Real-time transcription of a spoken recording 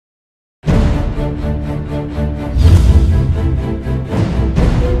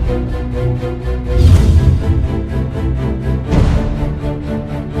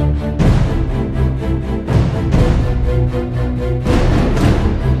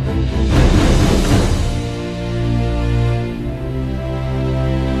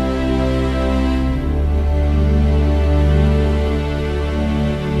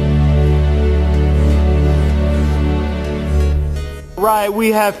right,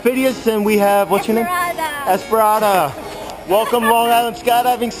 we have Fidias and we have, what's your name? Esperada. Welcome Long Island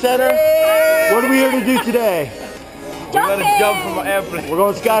Skydiving Center. What are we here to do today? We're going to jump from an airplane. We're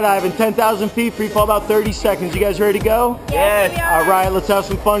going skydiving 10,000 feet, free fall about 30 seconds. You guys ready to go? Yes. All right, let's have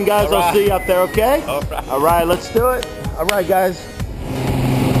some fun, guys. I'll see you up there, okay? All right, let's do it. All right, guys.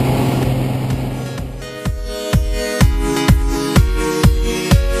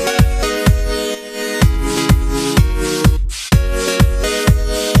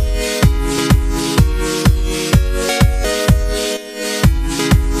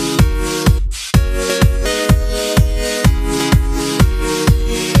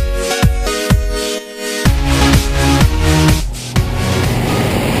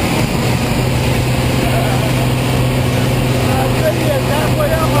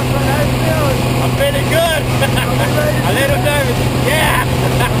 A little nervous, yeah!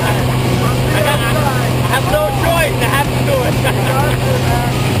 I have no choice, I have to do it.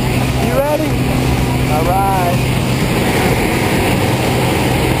 You ready? All right.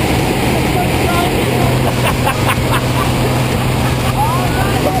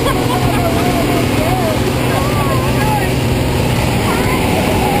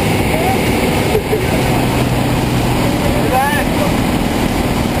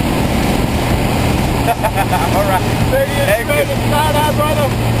 All right. Thank you. Skydive, brother.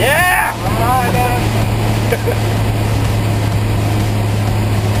 Yeah! All right, man.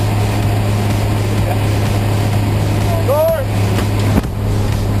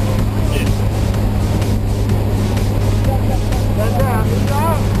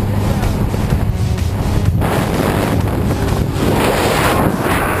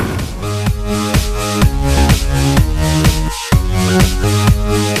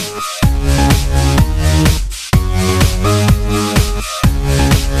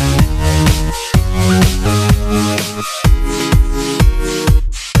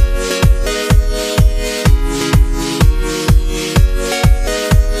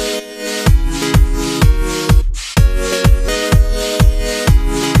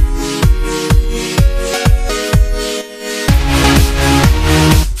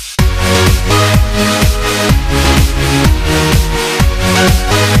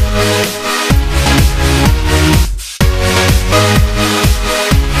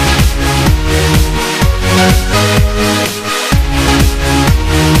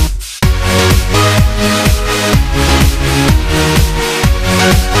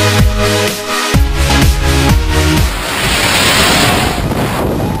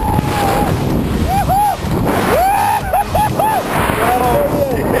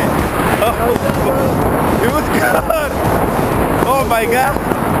 It was good! Oh my god!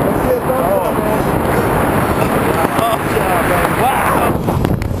 Wow!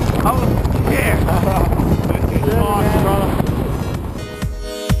 I was scared! Awesome, brother.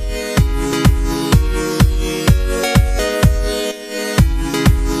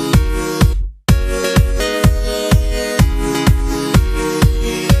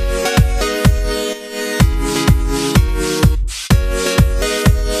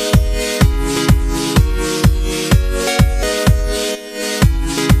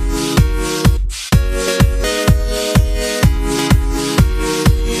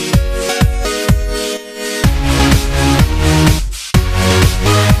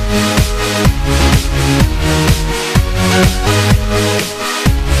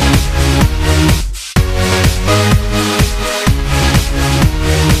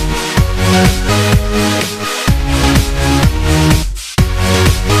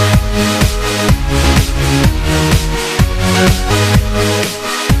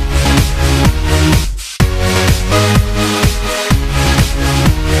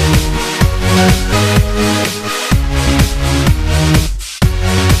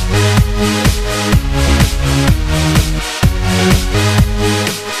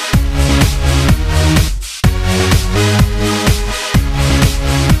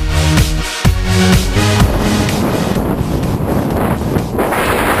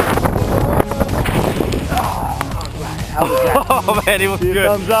 Oh man, it was good.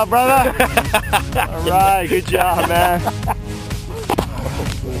 Thumbs up, brother. All right, good job, man.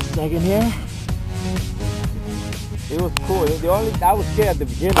 Second here. It was cool. I was scared at the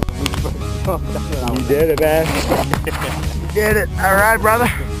beginning. You did it, man. You did it. All right, brother.